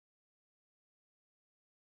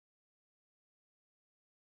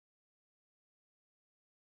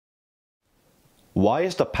Why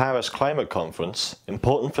is the Paris Climate Conference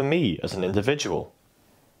important for me as an individual?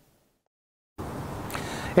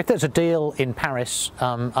 If there's a deal in Paris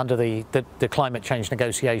under the climate change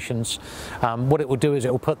negotiations, what it will do is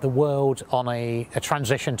it will put the world on a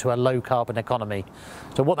transition to a low carbon economy.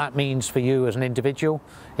 So what that means for you as an individual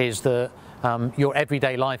is that your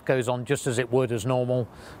everyday life goes on just as it would as normal,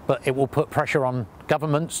 but it will put pressure on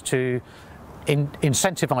governments to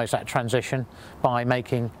incentivize that transition by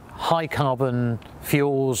making high carbon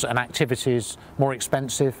fuels and activities more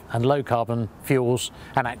expensive and low carbon fuels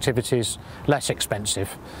and activities less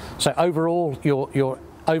expensive. So overall, your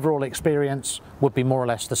overall experience would be more or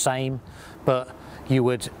less the same, but you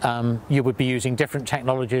would be using different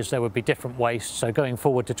technologies, there would be different wastes. So going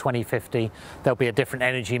forward to 2050, there'll be a different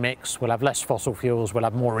energy mix, we'll have less fossil fuels, we'll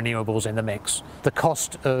have more renewables in the mix. The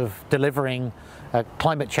cost of delivering a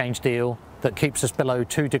climate change deal that keeps us below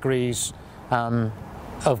 2 degrees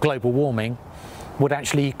of global warming would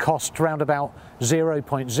actually cost around about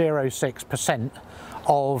 0.06%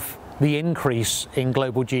 of the increase in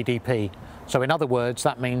global GDP. So in other words,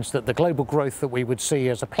 that means that the global growth that we would see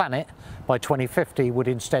as a planet by 2050 would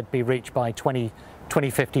instead be reached by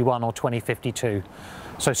 2051 or 2052.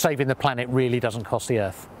 So saving the planet really doesn't cost the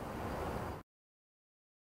Earth.